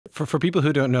For people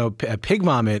who don't know, Pig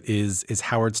Vomit is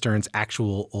Howard Stern's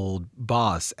actual old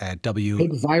boss at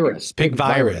Pig virus. Pig Pig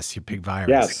virus. Virus. Pig Virus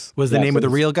Yes. was the Yes. name of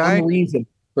And the real guy.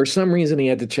 for some reason, he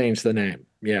had to change the name.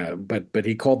 Yeah, but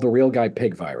he called the real guy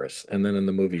Pig Virus, and then in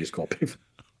the movie, he's called Pig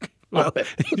Well,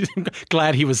 Vomit.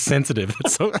 glad he was sensitive.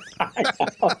 So,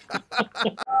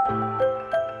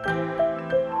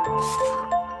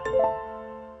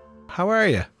 how are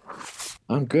you?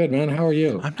 I'm good, man. How are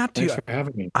you? I'm not too. Thanks for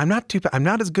having me. I'm not too. I'm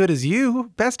not as good as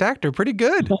you. Best actor, pretty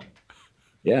good.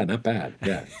 Yeah, not bad.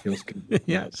 Yeah, feels good.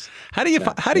 Yeah. Nice. How do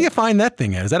you find that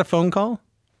thing out? Is that a phone call?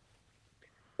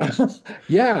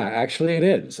 Yeah, actually, it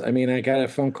is. I mean, I got a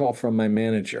phone call from my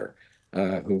manager,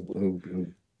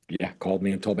 yeah, called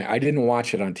me and told me I didn't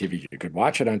watch it on TV. You could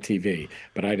watch it on TV,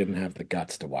 but I didn't have the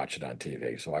guts to watch it on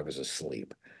TV, so I was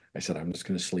asleep. I said, I'm just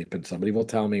going to sleep, and somebody will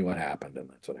tell me what happened, and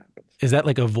that's what happened. Is that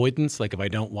like avoidance? Like if I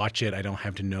don't watch it, I don't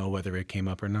have to know whether it came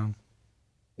up or no?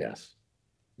 Yes,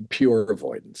 pure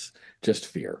avoidance, just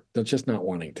fear. They're just not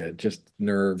wanting to, just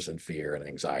nerves and fear and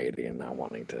anxiety, and not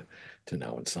wanting to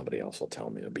know. And somebody else will tell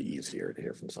me it'll be easier to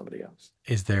hear from somebody else.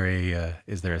 Is there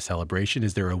a celebration?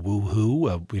 Is there a woo-hoo?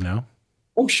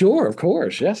 Oh, sure, of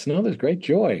course. Yes, no, there's great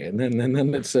joy. And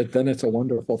then it's a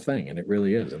wonderful thing, and it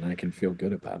really is, and I can feel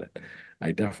good about it.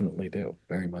 I definitely do,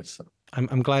 very much so.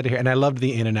 I'm glad to hear. And I loved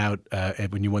the In-N-Out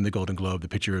when you won the Golden Globe, the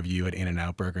picture of you at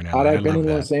In-N-Out Burger in Had LA. I I been love in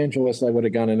that. Los Angeles, I would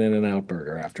have gone an In-N-Out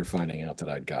burger after finding out that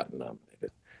I'd gotten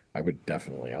nominated. I would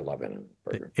definitely, I love In-N-Out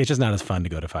burger. It's just not as fun to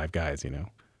go to Five Guys.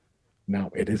 No,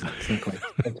 it isn't. It's not quite.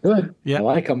 It's good. Yeah. I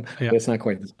like them, Yeah. but it's not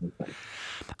quite the same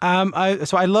thing.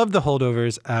 So I love the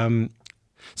Holdovers.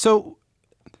 So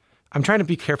I'm trying to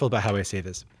be careful about how I say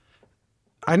this.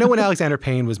 I know when Alexander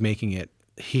Payne was making it,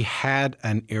 he had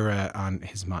an era on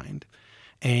his mind.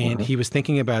 And he was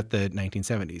thinking about the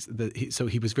 1970s. So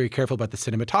he was very careful about the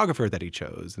cinematographer that he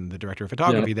chose and the director of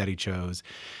photography that he chose.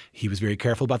 He was very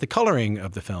careful about the coloring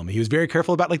of the film. He was very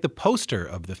careful about like the poster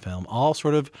of the film, all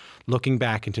sort of looking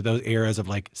back into those eras of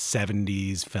like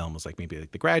 70s films, like maybe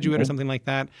like The Graduate or something like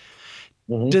that.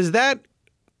 Does that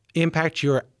impact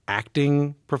your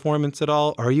acting performance at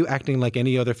all? Or are you acting like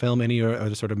any other film, any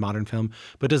other sort of modern film?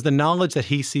 But does the knowledge that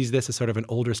he sees this as sort of an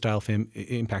older style film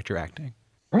impact your acting?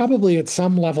 Probably at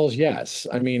some levels, yes.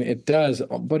 I mean, it does,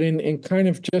 but in kind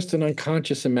of just an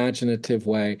unconscious, imaginative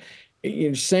way.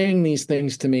 You're saying these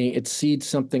things to me, it seeds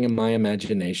something in my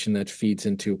imagination that feeds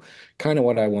into kind of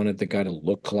what I wanted the guy to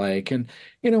look like. And,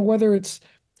 whether it's,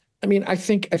 I mean, I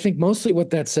think mostly what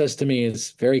that says to me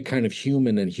is very kind of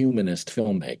human and humanist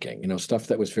filmmaking, stuff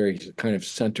that was very kind of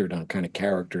centered on kind of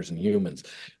characters and humans.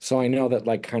 So I know that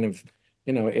like kind of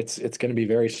it's going to be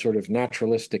very sort of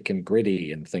naturalistic and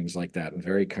gritty and things like that, and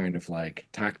very kind of like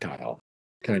tactile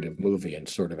kind of movie and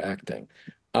sort of acting.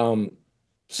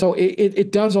 So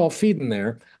it does all feed in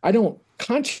there. I don't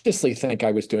consciously think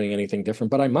I was doing anything different,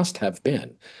 but I must have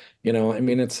been. I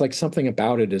mean, it's like something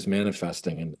about it is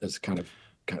manifesting and is kind of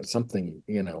something,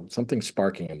 something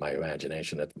sparking in my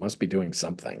imagination. It must be doing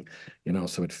something,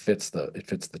 so it fits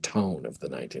the tone of the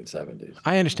 1970s.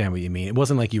 I understand what you mean. It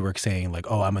wasn't like you were saying like,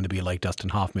 oh, I'm going to be like Dustin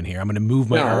Hoffman here. I'm going to move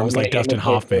my No, arms I'm like gonna Dustin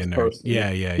imitate this Hoffman. person.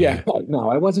 Yeah. No,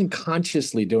 I wasn't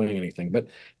consciously doing anything, but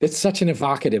it's such an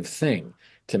evocative thing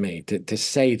to me to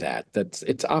say that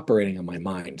it's operating on my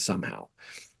mind somehow,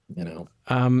 you know.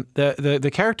 The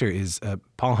character is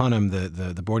Paul Hunnam,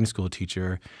 the boarding school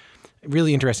teacher.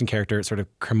 Really interesting character, sort of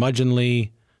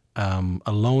curmudgeonly,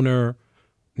 a loner,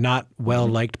 not well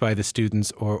liked by the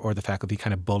students or the faculty,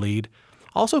 kind of bullied.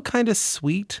 Also kind of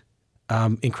sweet,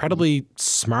 incredibly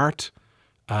smart,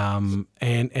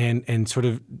 and sort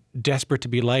of desperate to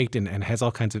be liked, and has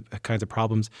all kinds of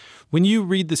problems. When you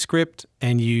read the script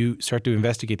and you start to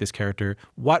investigate this character,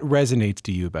 what resonates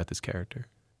to you about this character?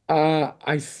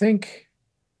 I think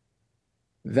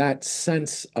that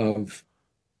sense of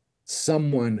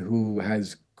someone who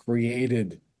has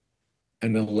created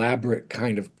an elaborate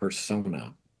kind of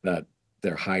persona that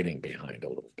they're hiding behind a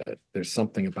little bit. There's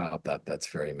something about that that's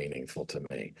very meaningful to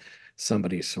me.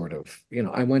 Somebody sort of,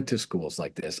 I went to schools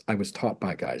like this. I was taught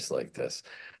by guys like this.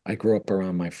 I grew up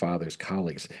around my father's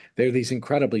colleagues. They're these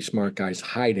incredibly smart guys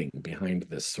hiding behind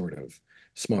this sort of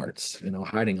smarts,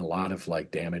 hiding a lot of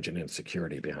like damage and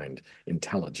insecurity behind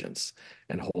intelligence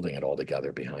and holding it all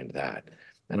together behind that.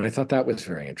 And I thought that was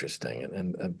very interesting,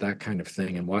 and that kind of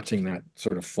thing, and watching that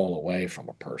sort of fall away from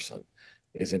a person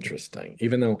is interesting.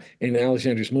 Even though in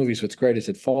Alexander's movies, what's great is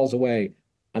it falls away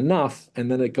enough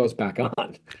and then it goes back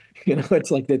on.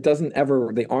 It's like it doesn't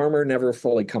ever, the armor never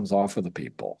fully comes off of the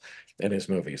people in his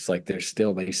movies. Like they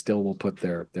still will put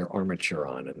their armature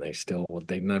on, and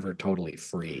they never totally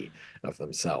free of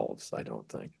themselves, I don't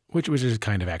think. Which is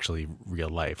kind of actually real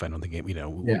life. I don't think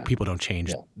Yeah, people don't change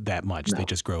yeah, that much. They no,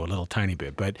 just grow a little tiny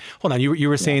bit. But hold on, you were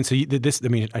yeah. saying, so this. I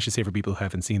mean, I should say for people who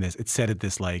haven't seen this, it's set at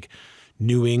this like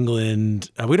New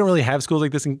England. We don't really have schools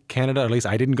like this in Canada. Or at least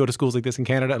I didn't go to schools like this in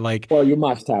Canada. Like, Well, you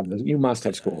must have this. You must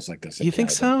have schools like this in you think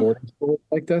Canada. so? Boarding schools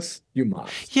like this, you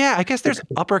must. Yeah, I guess there's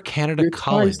Because Upper Canada your ties,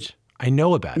 College. I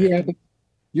know about it. yeah, but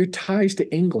your ties to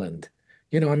England,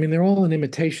 I mean, they're all an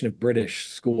imitation of British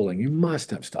schooling. You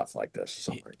must have stuff like this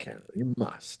somewhere in Canada. You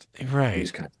must. Right.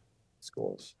 These kinds of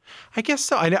schools. I guess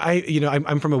so.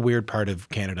 I'm from a weird part of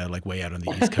Canada, like way out on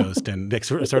the East Coast, and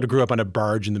sort of grew up on a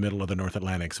barge in the middle of the North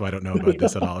Atlantic, so I don't know about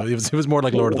this at all. It was more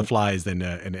like Lord of the Flies than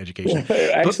an education. But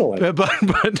Excellent.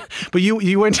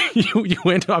 you went you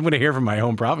went. I'm going to hear from my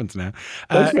home province now.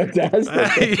 That's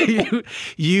fantastic.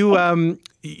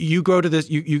 You go to this.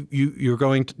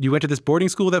 You went to this boarding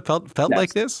school that felt like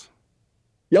Yes. this.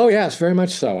 Oh, yes, very much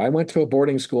so. I went to a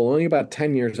boarding school only about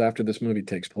 10 years after this movie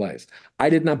takes place. I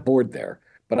did not board there,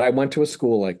 but I went to a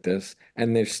school like this,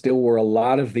 and there still were a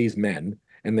lot of these men,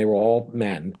 and they were all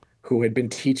men who had been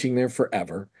teaching there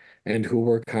forever and who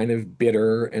were kind of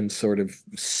bitter and sort of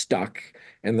stuck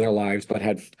in their lives, but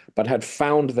had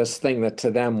found this thing that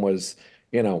to them was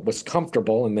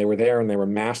comfortable, and they were there and they were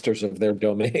masters of their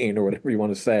domain or whatever you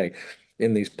want to say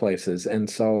in these places. And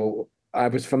so I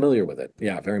was familiar with it.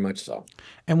 Yeah, very much so.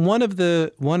 And one of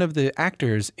the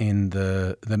actors in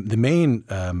the main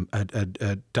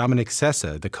Dominic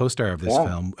Sessa, the co-star of this Yeah.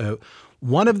 film,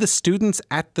 one of the students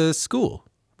at the school,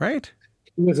 right?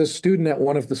 He was a student at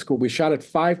one of the schools. We shot at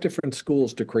 5 different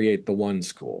schools to create the one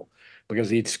school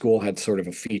because each school had sort of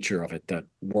a feature of it that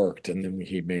worked. And then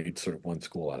he made sort of one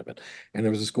school out of it. And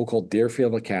there was a school called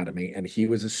Deerfield Academy, and he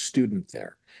was a student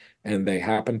there. And they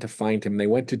happened to find him. They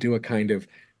went to do a kind of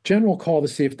general call to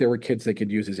see if there were kids they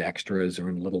could use as extras or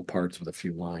in little parts with a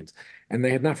few lines. And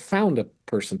they had not found a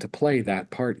person to play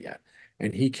that part yet.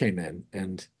 And he came in,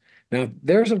 and now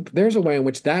there's a way in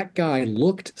which that guy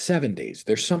looked 70s.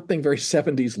 There's something very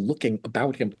 70s looking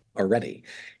about him already.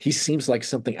 He seems like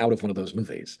something out of one of those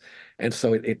movies. And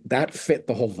so that fit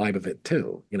the whole vibe of it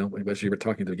too. As you were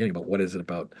talking at the beginning about what is it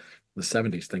about the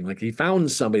 70s thing. Like he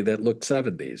found somebody that looked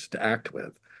 70s to act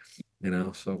with,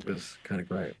 so it was kind of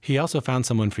great. He also found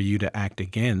someone for you to act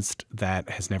against that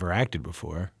has never acted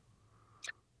before.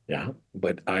 Yeah.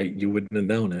 But you wouldn't have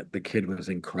known it. The kid was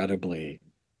incredibly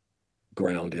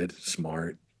grounded,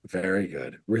 smart, very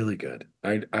good, really good.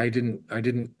 I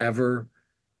didn't ever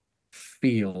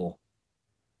feel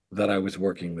that I was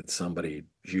working with somebody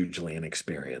hugely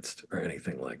inexperienced or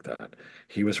anything like that.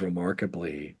 He was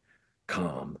remarkably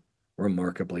calm,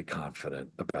 remarkably confident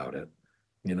about it,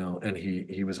 and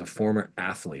he was a former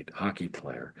athlete, hockey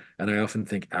player. And I often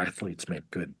think athletes make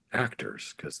good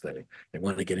actors because they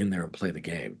want to get in there and play the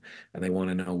game, and they want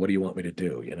to know, what do you want me to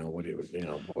do? What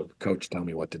do coach, tell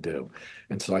me what to do.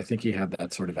 And so I think he had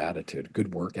that sort of attitude,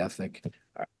 good work ethic.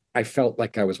 I felt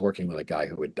like I was working with a guy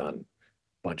who had done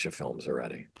a bunch of films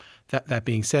already. That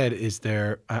being said,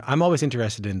 I'm always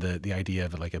interested in the idea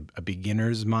of like a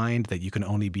beginner's mind, that you can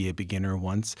only be a beginner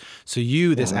once. So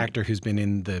this Uh-huh. actor who's been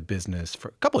in the business for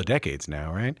a couple of decades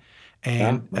now, right? Yeah.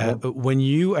 And Uh-huh. when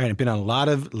you have been on a lot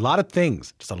of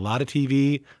things, just a lot of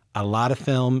TV, a lot of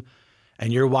film,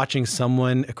 and you're watching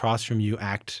someone across from you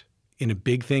act in a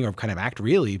big thing or kind of act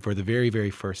really for the very,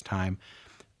 very first time,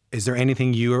 is there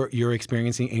anything you're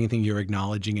experiencing, anything you're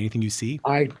acknowledging, anything you see?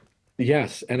 I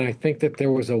Yes, and I think that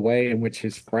there was a way in which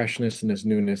his freshness and his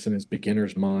newness and his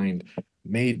beginner's mind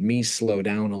made me slow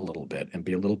down a little bit and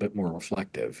be a little bit more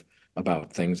reflective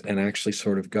about things and actually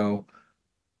sort of go,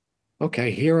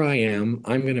 okay, here I am.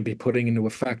 I'm going to be putting into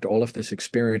effect all of this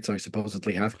experience I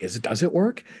supposedly have. Does it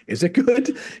work? Is it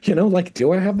good? Like,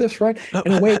 do I have this right?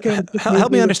 In a way, it kind of just made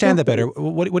Help me me understand that reflect.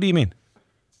 better. What do you mean?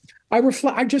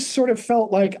 I just sort of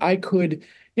felt like I could,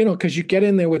 because you get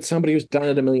in there with somebody who's done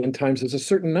it a million times. There's a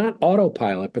certain, not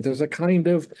autopilot, but there's a kind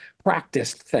of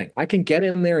practiced thing. I can get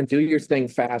in there and do your thing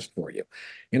fast for you.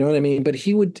 You know what I mean? But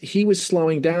he was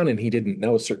slowing down, and he didn't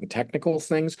know certain technical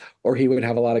things, or he would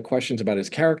have a lot of questions about his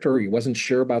character, or he wasn't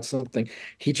sure about something.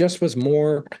 He just was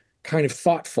more kind of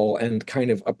thoughtful and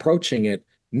kind of approaching it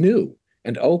new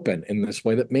and open in this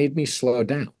way that made me slow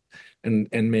down and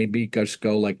maybe just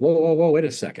go like, whoa, whoa, whoa, wait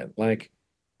a second. Like,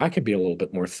 I could be a little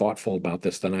bit more thoughtful about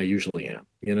this than I usually am.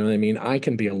 You know what I mean? I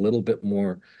can be a little bit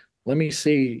more, let me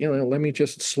see, let me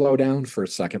just slow down for a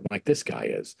second, like this guy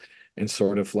is. and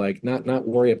sort of like not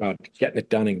worry about getting it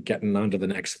done and getting on to the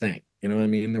next thing. You know what I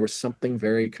mean? There was something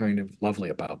very kind of lovely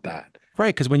about that.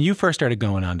 Right, because when you first started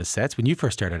going on to sets, when you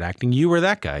first started acting, you were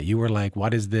that guy. You were like,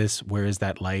 "What is this? Where is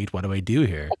that light? What do I do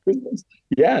here?"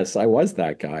 Yes, I was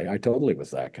that guy. I totally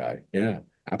was that guy. Yeah,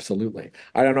 absolutely.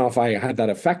 I don't know if I had that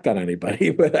effect on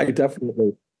anybody, but I don't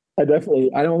know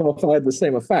if I had the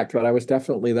same effect, but I was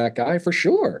definitely that guy for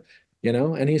sure.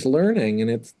 And he's learning, and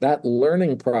it's that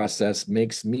learning process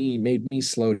made me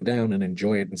slow down and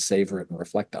enjoy it and savor it and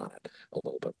reflect on it a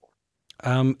little bit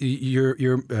more.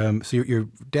 Your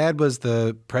dad was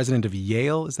the president of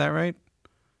Yale, is that right?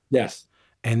 Yes,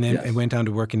 And then it yes. went on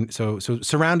to work in so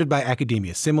surrounded by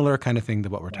academia, similar kind of thing to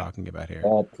what we're Yeah. talking about here.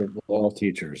 All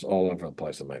teachers, all over the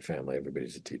place in my family.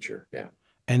 Everybody's a teacher. Yeah.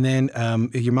 And then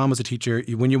your mom was a teacher.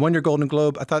 When you won your Golden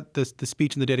Globe, I thought the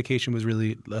speech and the dedication was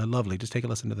really lovely. Just take a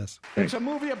listen to this. It's a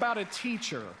movie about a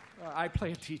teacher. I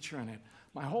play a teacher in it.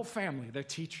 My whole family, they're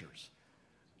teachers.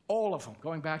 All of them,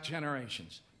 going back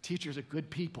generations. Teachers are good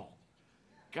people.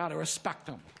 Got to respect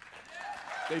them.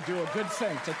 They do a good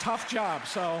thing. It's a tough job,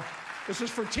 so this is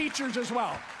for teachers as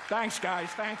well. Thanks, guys.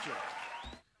 Thank you.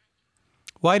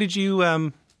 Why did you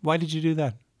do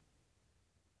that?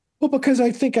 Well, because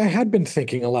I think I had been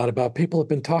thinking a lot about people have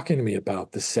been talking to me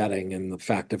about the setting and the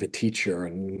fact of a teacher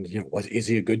and, is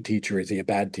he a good teacher? Is he a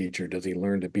bad teacher? Does he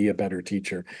learn to be a better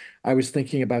teacher? I was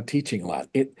thinking about teaching a lot.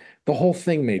 The whole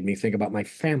thing made me think about my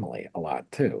family a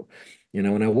lot too,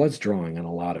 and I was drawing on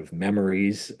a lot of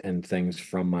memories and things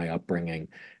from my upbringing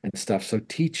and stuff. So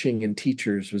teaching and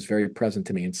teachers was very present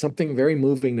to me, and something very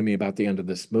moving to me about the end of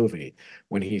this movie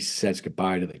when he says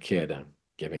goodbye to the kid.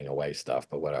 Giving away stuff,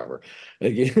 but whatever.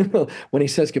 When he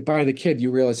says goodbye to the kid,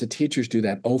 you realize the teachers do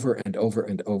that over and over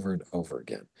and over and over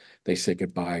again. They say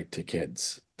goodbye to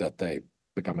kids that they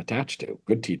become attached to.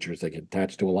 Good teachers, they get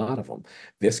attached to a lot of them.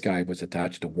 This guy was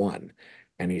attached to one,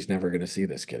 and he's never going to see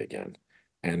this kid again.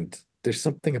 And there's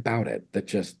something about it that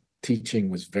just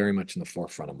teaching was very much in the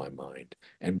forefront of my mind.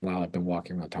 And while I've been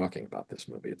walking around talking about this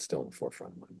movie, it's still in the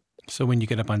forefront of my mind. So when you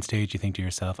get up on stage, you think to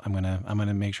yourself, I'm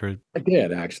gonna make sure. I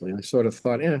did actually. I sort of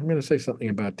thought, yeah, I'm going to say something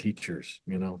about teachers,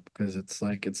 because it's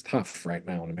like it's tough right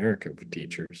now in America for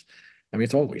teachers. I mean,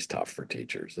 it's always tough for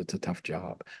teachers. It's a tough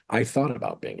job. I thought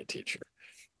about being a teacher.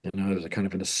 There's a kind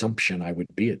of an assumption I would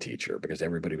be a teacher because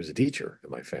everybody was a teacher in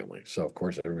my family. So of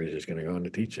course everybody's just going to go into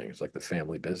teaching. It's like the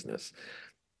family business,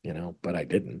 but I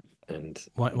didn't. And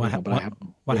What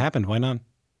happened? Why not?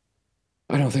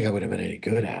 I don't think I would have been any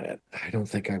good at it. I don't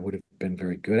think I would have been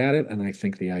very good at it. And I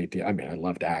think the idea, I mean, I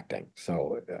loved acting.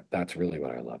 So that's really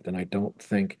what I loved. And I don't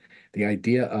think the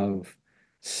idea of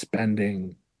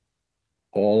spending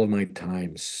all of my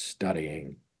time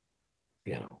studying,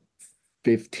 you know,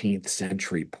 15th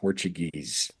century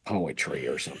Portuguese poetry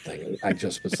or something, I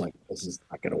just was like, this is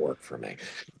not going to work for me.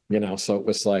 So it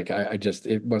was like,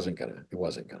 it wasn't gonna.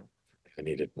 I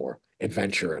needed more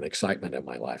adventure and excitement in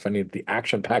my life. I needed the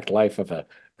action-packed life of a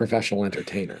professional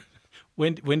entertainer.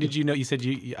 When did you know? You said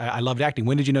I loved acting.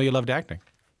 When did you know you loved acting?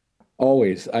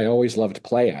 Always, I always loved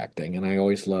play acting, and I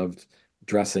always loved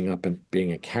dressing up and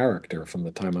being a character from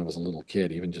the time I was a little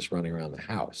kid, even just running around the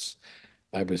house.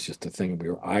 I was just a thing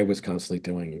I was constantly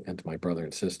doing, and my brother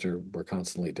and sister were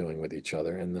constantly doing with each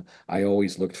other. And I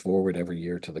always looked forward every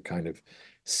year to the kind of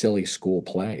silly school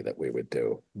play that we would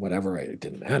do, whatever, it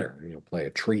didn't matter, play a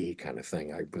tree kind of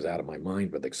thing. I was out of my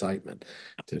mind with excitement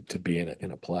to be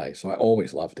in a play. So I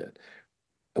always loved it.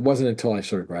 It wasn't until I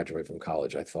sort of graduated from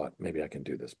college, I thought maybe I can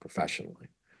do this professionally.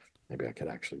 Maybe I could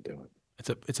actually do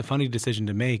it. It's a funny decision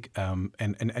to make,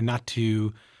 and not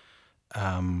to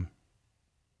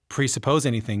presuppose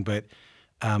anything, but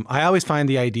I always find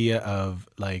the idea of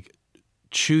like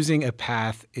choosing a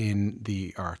path in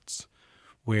the arts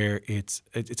where it's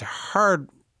a hard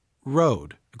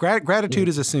road. Gratitude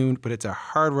is assumed, but it's a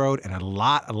hard road, and a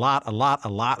lot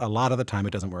of the time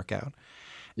it doesn't work out.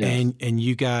 Yes. And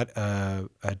you got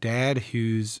a dad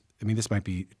who's, I mean, this might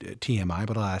be TMI,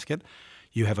 but I'll ask it.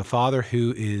 You have a father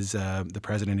who is the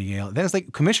president of Yale. Then it's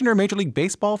like commissioner of Major League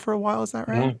Baseball for a while. Is that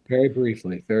right? Yeah, very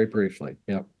briefly. Very briefly.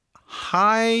 Yep.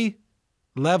 High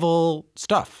level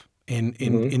stuff in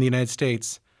the United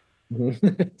States.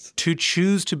 To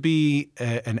choose to be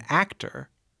an actor,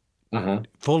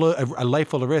 full of a life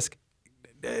full of risk,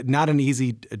 not an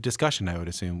easy discussion, I would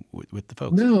assume, with the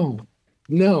folks.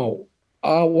 No.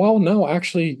 Well, no,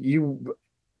 actually,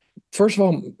 first of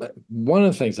all, one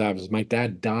of the things I was, my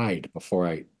dad died before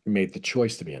I made the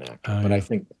choice to be an actor. But I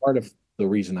think part of the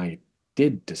reason I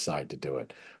did decide to do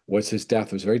it was his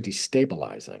death was very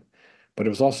destabilizing. But it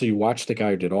was also, you watched the guy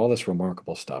who did all this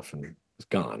remarkable stuff and was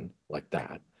gone like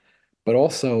that. But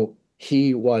also,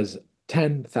 he was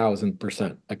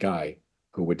 10,000% a guy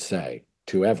who would say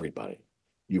to everybody,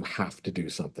 you have to do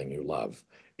something you love.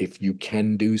 If you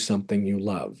can do something you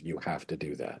love, you have to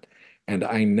do that. And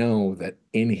I know that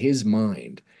in his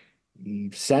mind,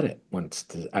 he said it once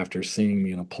after seeing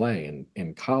me in a play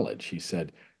in college. He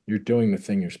said, you're doing the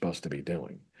thing you're supposed to be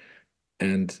doing.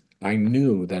 And I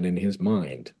knew that in his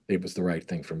mind, it was the right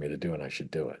thing for me to do and I should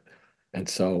do it. And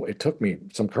so it took me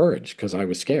some courage because I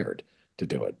was scared to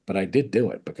do it. But I did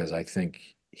do it because I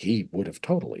think he would have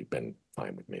totally been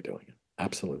fine with me doing it.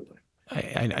 Absolutely.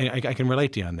 I can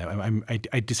relate to you on that.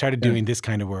 I started doing this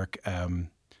kind of work.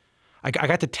 I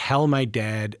got to tell my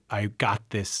dad I got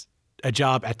a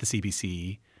job at the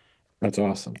CBC. That's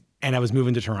awesome. And I was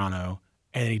moving to Toronto,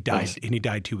 and he died. Awesome. And he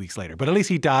died 2 weeks later. But at least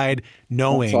he died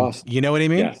knowing. That's awesome. You know what I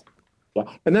mean? Yes. Yeah.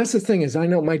 And that's the thing is, I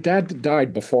know my dad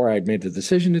died before I made the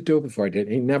decision to do it. Before I did,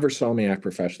 he never saw me act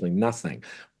professionally. Nothing.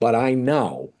 But I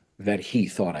know that he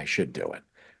thought I should do it.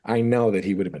 I know that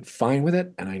he would have been fine with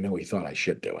it, and I know he thought I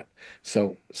should do it.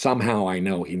 So somehow I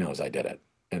know he knows I did it,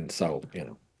 and so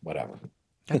whatever.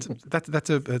 That's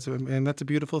a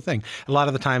beautiful thing. A lot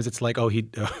of the times it's like, he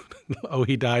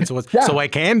died, so I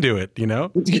can do it, Yeah,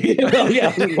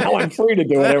 now I'm free to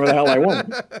do whatever the hell I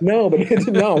want. No, but he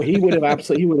would have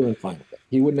been fine with it.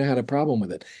 He wouldn't have had a problem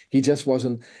with it. He just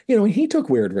wasn't, he took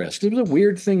weird risks. It was a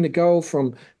weird thing to go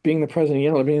from being the president of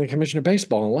Yale to being the commissioner of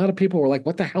baseball. And a lot of people were like,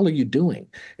 what the hell are you doing?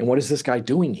 And what is this guy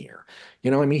doing here?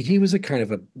 He was a kind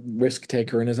of a risk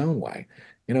taker in his own way.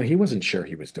 He wasn't sure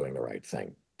he was doing the right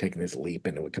thing, taking this leap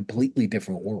into a completely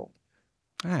different world.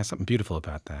 Something beautiful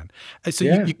about that. So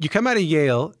you come out of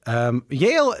Yale.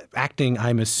 Yale acting,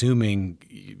 I'm assuming,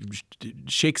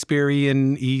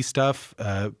 Shakespearean-y stuff,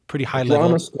 pretty high level.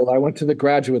 Drama school. I went to the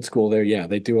graduate school there. Yeah,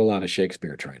 they do a lot of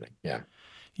Shakespeare training. Yeah.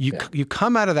 You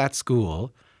come out of that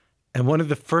school, and one of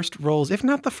the first roles, if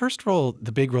not the first role,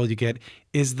 the big role you get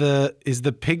is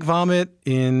the pig vomit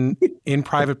in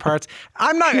Private Parts.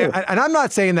 I'm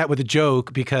not saying that with a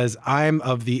joke because I'm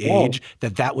of the age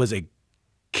that was a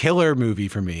killer movie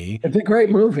for me. It's a great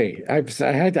movie. I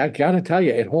got to tell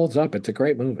you, it holds up. It's a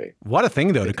great movie. What a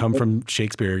thing, though, to come from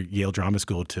Shakespeare, Yale Drama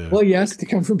School to... Well, yes, to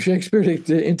come from Shakespeare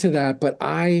into that, but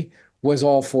I was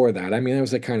all for that. That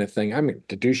was the kind of thing.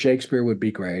 To do Shakespeare would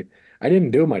be great. I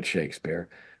didn't do much Shakespeare,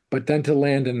 but then to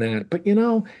land in that. But, in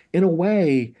a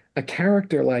way, a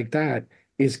character like that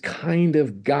is kind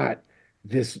of got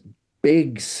this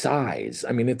big size.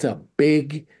 It's a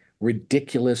big,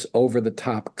 ridiculous,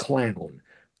 over-the-top clown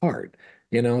part,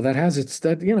 that has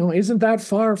isn't that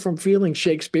far from feeling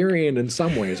Shakespearean in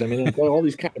some ways. All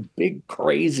these kind of big,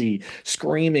 crazy,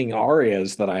 screaming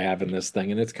arias that I have in this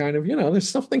thing, and it's kind of, there's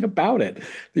something about it.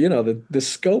 The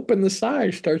scope and the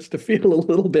size starts to feel a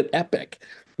little bit epic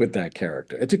with that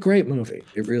character. It's a great movie.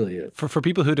 It really is. For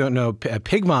people who don't know,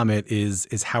 Pig Vomit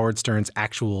is Howard Stern's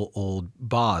actual old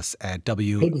boss at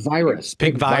Pig Virus.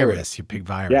 Pig Virus. Pig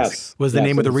Virus. Yes. Was the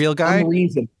name of the real guy?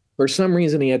 For some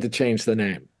reason, he had to change the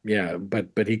name. Yeah,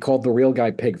 but he called the real guy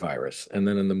Pig Virus, and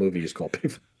then in the movie he's called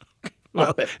Pig.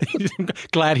 Well,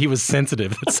 glad he was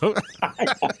sensitive. So,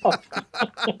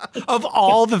 of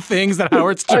all the things that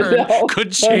Howard Stern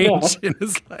could change in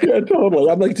his life. Yeah,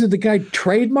 totally. I'm like, did the guy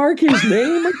trademark his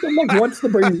name? I'm like, what's the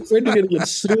brain? You're going to get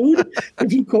sued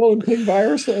if you call him Pig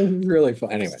Virus? It was really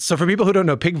fun. Anyway. So for people who don't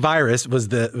know, Pig Virus was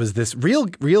this real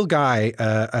guy,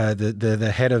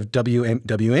 the head of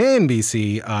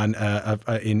WNBC on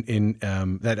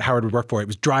that Howard would work for. It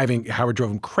was Howard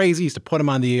drove him crazy. He used to put him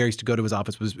on the air. He used to go to his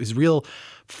office. Was his real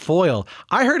foil.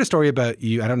 I heard a story about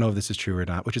you. I don't know if this is true or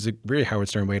not, which is a very Howard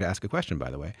Stern way to ask a question, by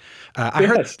the way. I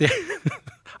heard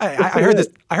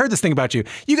this thing about you.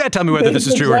 You got to tell me whether this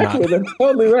is true or not. That's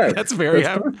totally right. That's very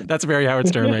Howard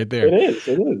Stern right there. It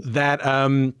is. That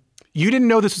you didn't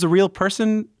know this was a real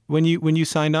person when you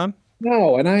signed on?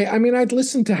 No, and I'd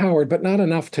listened to Howard, but not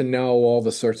enough to know all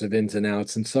the sorts of ins and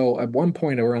outs. And so at one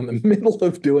point around the middle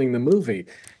of doing the movie,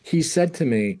 he said to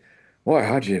me, boy,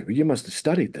 you must have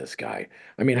studied this guy.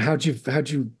 How'd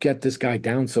you get this guy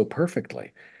down so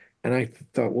perfectly? And I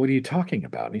thought, what are you talking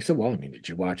about? And he said, well, did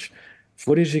you watch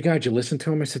footage of the guy? Did you listen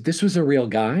to him? I said, this was a real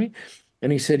guy?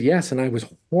 And he said, yes. And I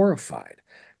was horrified,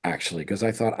 actually, because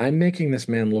I thought, I'm making this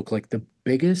man look like the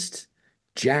biggest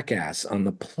jackass on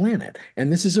the planet.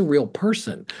 And this is a real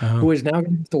person who is now going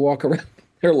to have to walk around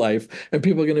their life. And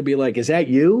people are going to be like, is that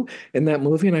you in that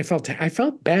movie? And I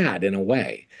felt bad in a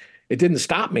way. It didn't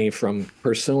stop me from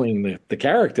pursuing the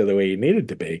character the way he needed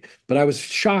to be, but I was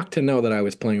shocked to know that I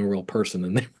was playing a real person,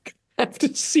 and they were going to have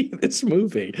to see this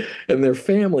movie, and their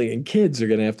family and kids are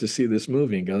going to have to see this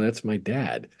movie and go, "That's my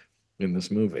dad in this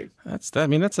movie." That's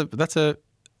a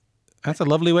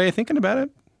lovely way of thinking about it.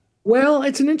 Well,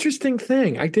 it's an interesting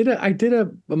thing. I did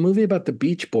a movie about the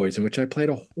Beach Boys in which I played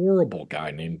a horrible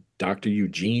guy named Dr.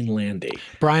 Eugene Landy,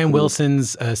 Brian who was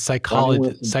Wilson's Brian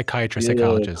Wilson's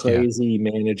psychologist. Yeah. crazy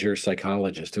manager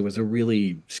psychologist who was a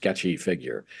really sketchy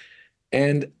figure.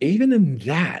 And even in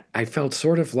that, I felt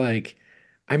sort of like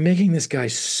I'm making this guy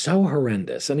so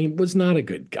horrendous, and he was not a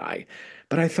good guy.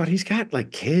 But I thought he's got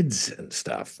like kids and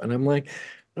stuff, and I'm like,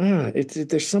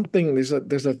 there's something there's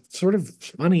a sort of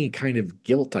funny kind of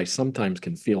guilt I sometimes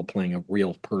can feel playing a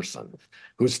real person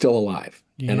who's still alive,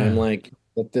 and I'm Yeah. like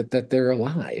that they're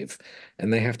alive,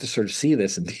 and they have to sort of see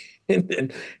this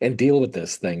and and deal with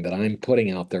this thing that I'm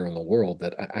putting out there in the world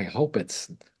that I hope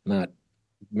it's not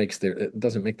it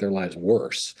doesn't make their lives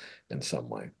worse in some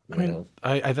way, I you mean, know?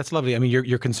 that's lovely. I mean,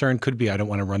 your concern could be I don't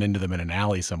want to run into them in an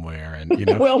alley somewhere, and you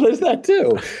know. Well, there's that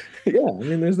too. Yeah, I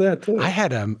mean, there's that I too.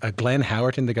 had a Glenn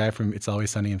Howerton, the guy from It's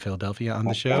Always Sunny in Philadelphia, on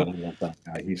the Oh God, show. I love that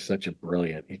guy. He's such a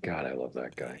brilliant. God, I love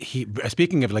that guy. He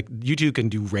speaking of like you two can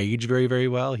do rage very very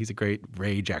well. He's a great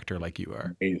rage actor like you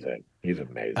are. Amazing. He's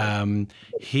amazing. Um,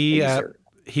 he uh, Acer.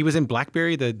 he was in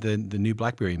Blackberry, the new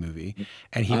Blackberry movie,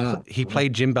 and Ah, he uh-huh.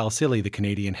 played Jim Balsillie, the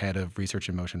Canadian head of research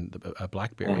and motion,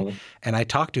 Blackberry. Uh-huh. And I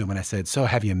talked to him and I said, "So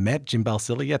have you met Jim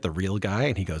Balsillie yet, the real guy?"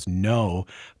 And he goes, "No,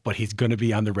 but he's going to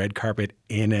be on the red carpet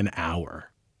in an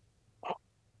hour."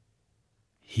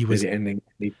 He was, And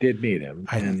he did meet him,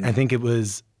 I and think it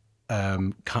was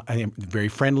very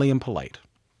friendly and polite.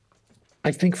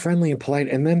 I think friendly and polite.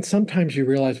 And then sometimes you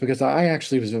realize because I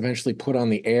actually was eventually put on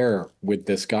the air with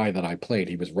this guy that I played.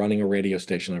 He was running a radio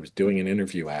station I was doing an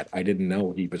interview at. I didn't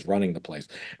know he was running the place.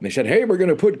 And they said, "Hey, we're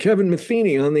going to put Kevin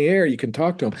Matheny on the air. You can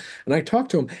talk to him." And I talked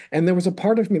to him. And there was a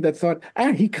part of me that thought,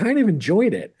 he kind of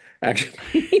enjoyed it. Actually,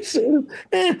 he sort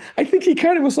of, I think he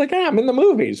kind of was like, I'm in the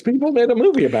movies. People made a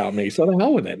movie about me. So the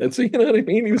hell with it. It's, you know what I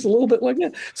mean? He was a little bit like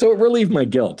that. So it relieved my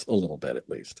guilt a little bit, at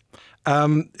least.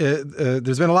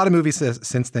 There's been a lot of movies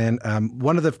since then.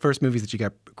 One of the first movies that you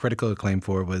got critical acclaim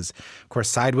for was, of course,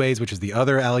 Sideways, which is the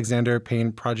other Alexander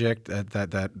Payne project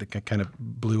that kind of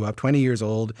blew up. 20 years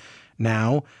old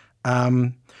now.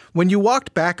 When you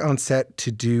walked back on set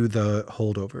to do the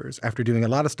Holdovers after doing a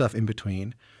lot of stuff in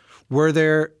between, were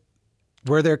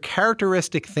there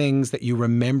characteristic things that you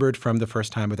remembered from the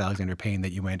first time with Alexander Payne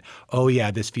that you went, "Oh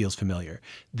yeah, this feels familiar.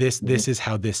 This is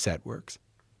how this set works."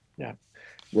 Yeah.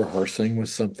 Rehearsing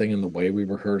was something in the way we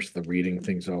rehearsed, the reading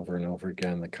things over and over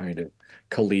again, the kind of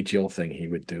collegial thing he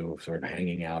would do, sort of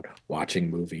hanging out, watching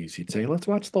movies. He'd say, "Let's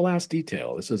watch The Last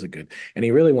Detail. This is a good." And he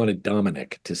really wanted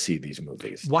Dominic to see these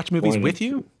movies. Watch movies Wanted him with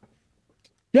you?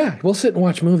 Yeah, we'll sit and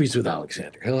watch movies with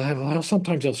Alexander.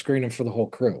 Sometimes he'll screen them for the whole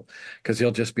crew because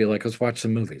he'll just be like, "Let's watch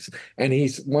some movies." And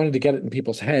he's wanted to get it in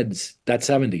people's heads, that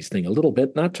 70s thing a little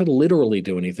bit, not to literally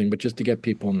do anything, but just to get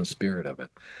people in the spirit of it.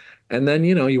 And then,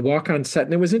 you walk on set,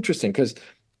 and it was interesting because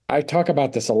I talk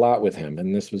about this a lot with him,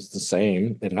 and this was the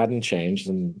same. It hadn't changed,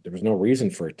 and there was no reason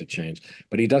for it to change.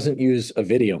 But he doesn't use a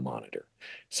video monitor.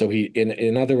 So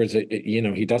in other words,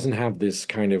 he doesn't have this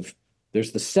kind of.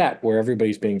 There's the set where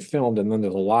everybody's being filmed, and then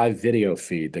there's a live video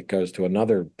feed that goes to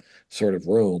another sort of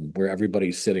room where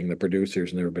everybody's sitting, the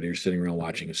producers and everybody are sitting around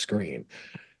watching a screen.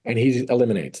 And he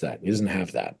eliminates that. He doesn't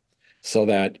have that. So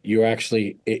that you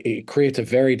actually, it creates a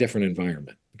very different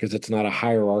environment because it's not a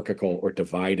hierarchical or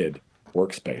divided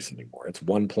workspace anymore. It's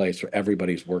one place where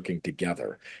everybody's working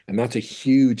together. And that's a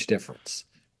huge difference.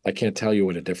 I can't tell you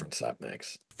what a difference that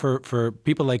makes. For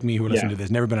people like me who are listening Yeah. to this,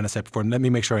 never been on a set before, let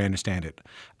me make sure I understand it.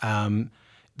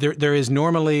 There is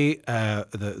normally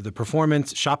the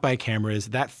performance shot by cameras.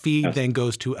 That feed Yes. then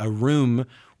goes to a room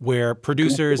where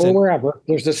producers Or and wherever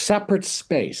there's a separate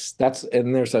space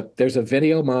and there's a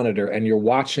video monitor and you're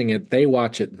watching it, they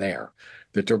watch it there.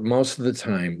 Most of the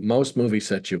time, most movie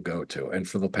sets you go to, and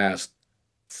for the past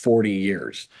 40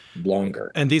 years,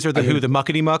 longer. these are I mean, the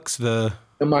muckety mucks, the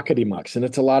muckety mucks, and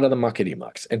it's a lot of the muckety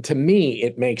mucks. And to me,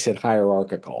 it makes it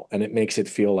hierarchical, and it makes it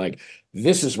feel like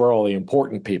this is where all the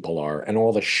important people are, and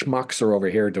all the schmucks are over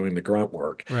here doing the grunt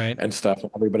work right. and stuff.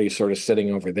 Everybody's sort of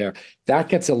sitting over there. That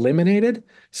gets eliminated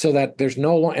so that there's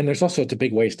no long, and there's also it's a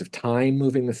big waste of time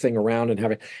moving the thing around and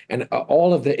having, and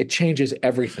all of it changes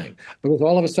everything because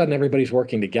all of a sudden everybody's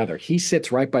working together. He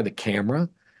sits right by the camera.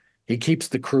 He keeps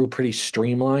the crew pretty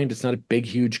streamlined. It's not a big,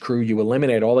 huge crew. You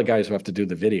eliminate all the guys who have to do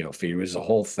the video feed. It's a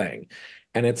whole thing.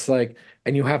 And it's like,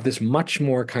 and you have this much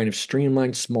more kind of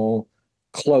streamlined, small,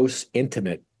 close,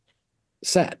 intimate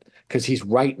set because he's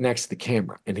right next to the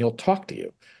camera and he'll talk to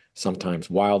you sometimes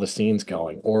while the scene's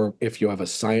going. Or if you have a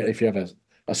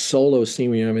solo scene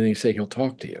where you have anything to say, he'll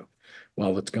talk to you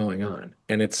while it's going on.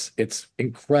 And it's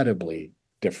incredibly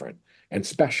different and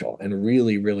special and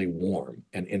really, really warm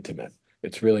and intimate.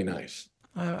 It's really nice.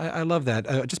 I love that.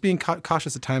 Just being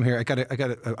cautious of time here.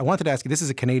 I wanted to ask you. This is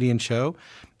a Canadian show.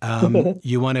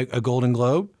 You won a Golden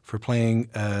Globe for playing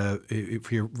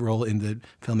for your role in the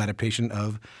film adaptation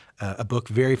of a book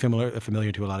very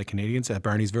familiar to a lot of Canadians,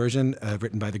 Barney's Version,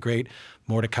 written by the great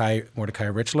Mordecai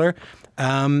Richler.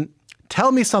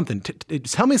 Tell me something.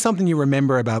 Tell me something you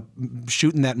remember about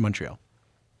shooting that in Montreal.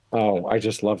 Oh, I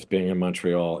just loved being in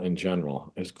Montreal in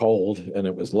general. It was cold and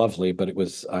it was lovely, but it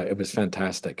was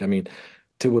fantastic. I mean,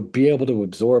 to be able to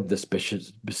absorb the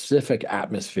specific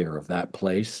atmosphere of that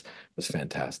place was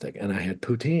fantastic. And I had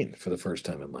poutine for the first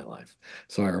time in my life.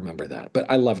 So I remember that. But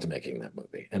I loved making that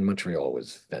movie. And Montreal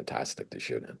was fantastic to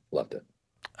shoot in. Loved it.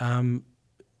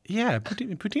 Yeah,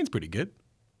 poutine's pretty good.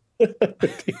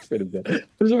 Poutine's pretty good.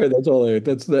 I'm sorry,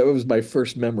 that was my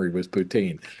first memory was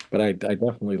poutine. But I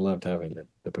definitely loved having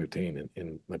the poutine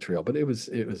in Montreal. But it was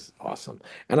awesome.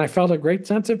 And I felt a great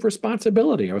sense of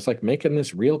responsibility. I was like making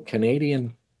this real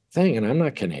Canadian thing, and I'm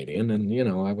not Canadian. And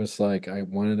I was like, I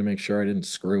wanted to make sure I didn't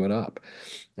screw it up.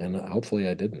 And hopefully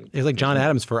I didn't. It's like John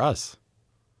Adams for us.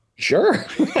 Sure.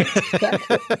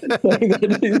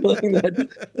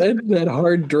 that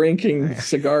hard drinking,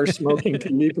 cigar smoking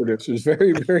TV producer is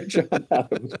very, very John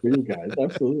Adams for you guys.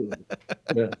 Absolutely.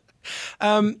 Yeah.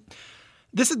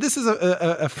 This is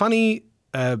a funny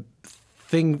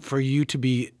thing for you to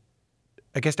be,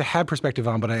 I guess, to have perspective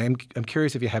on, but I'm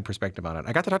curious if you had perspective on it.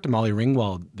 I got to talk to Molly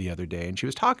Ringwald the other day, and she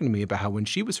was talking to me about how when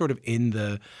she was sort of in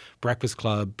the Breakfast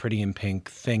Club, Pretty in Pink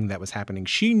thing that was happening,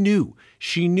 she knew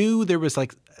there was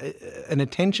like an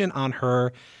attention on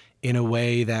her in a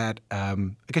way that I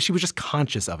guess she was just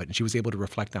conscious of it, and she was able to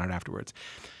reflect on it afterwards.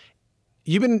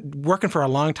 You've been working for a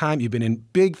long time. You've been in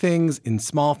big things, in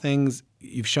small things.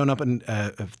 You've shown up in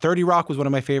 30 Rock was one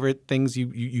of my favorite things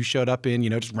you showed up in,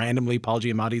 just randomly. Paul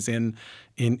Giamatti's in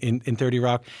 30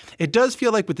 Rock. It does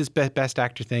feel like with this Best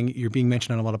Actor thing, you're being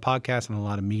mentioned on a lot of podcasts and a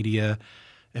lot of media.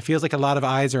 It feels like a lot of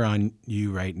eyes are on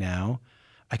you right now.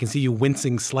 I can see you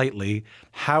wincing slightly.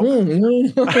 How? A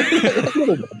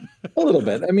little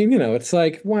bit. I mean, it's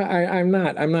like, well, I'm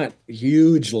not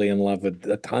hugely in love with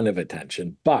a ton of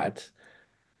attention, but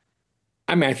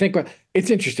I mean, I think it's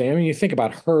interesting. I mean, you think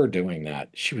about her doing that.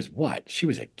 She was what? She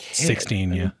was a kid.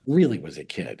 16, yeah. Really was a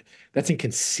kid. That's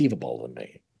inconceivable to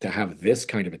me, to have this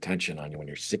kind of attention on you when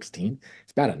you're 16.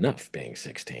 It's bad enough being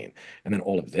 16. And then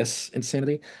all of this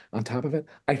insanity on top of it.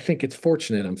 I think it's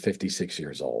fortunate I'm 56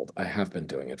 years old. I have been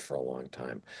doing it for a long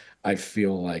time. I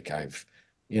feel like I've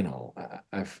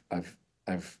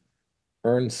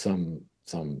earned some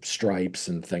stripes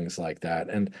and things like that.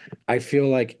 And I feel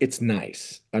like it's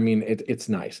nice. I mean, it's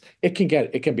nice. It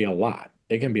can be a lot.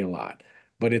 It can be a lot,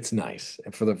 but it's nice.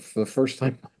 And for the first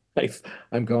time in my life,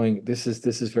 I'm going, this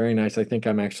is very nice. I think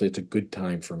it's a good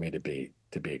time for me to be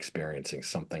experiencing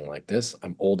something like this.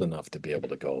 I'm old enough to be able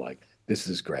to go like, this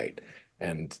is great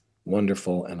and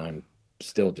wonderful. And I'm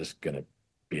still just going to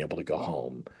be able to go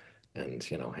home and,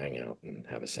 hang out and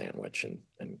have a sandwich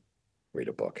and read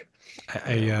a book.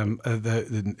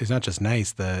 It's not just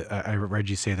nice. I read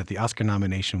you say that the Oscar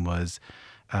nomination was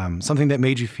something that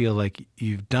made you feel like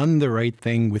you've done the right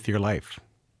thing with your life.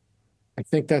 I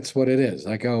think that's what it is.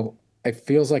 It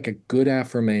feels like a good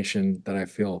affirmation that I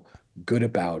feel good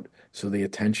about. So the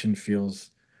attention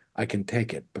feels I can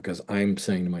take it because I'm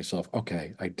saying to myself,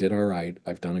 okay, I did all right.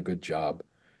 I've done a good job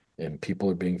and people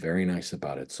are being very nice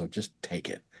about it. So just take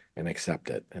it and accept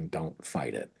it and don't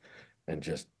fight it and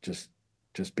just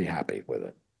be happy with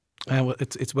it. Well,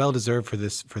 it's well deserved for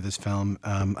this film.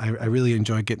 I really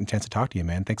enjoyed getting a chance to talk to you,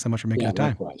 man. Thanks so much for making the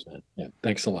time. Likewise, man. Yeah,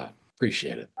 thanks a lot.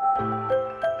 Appreciate it.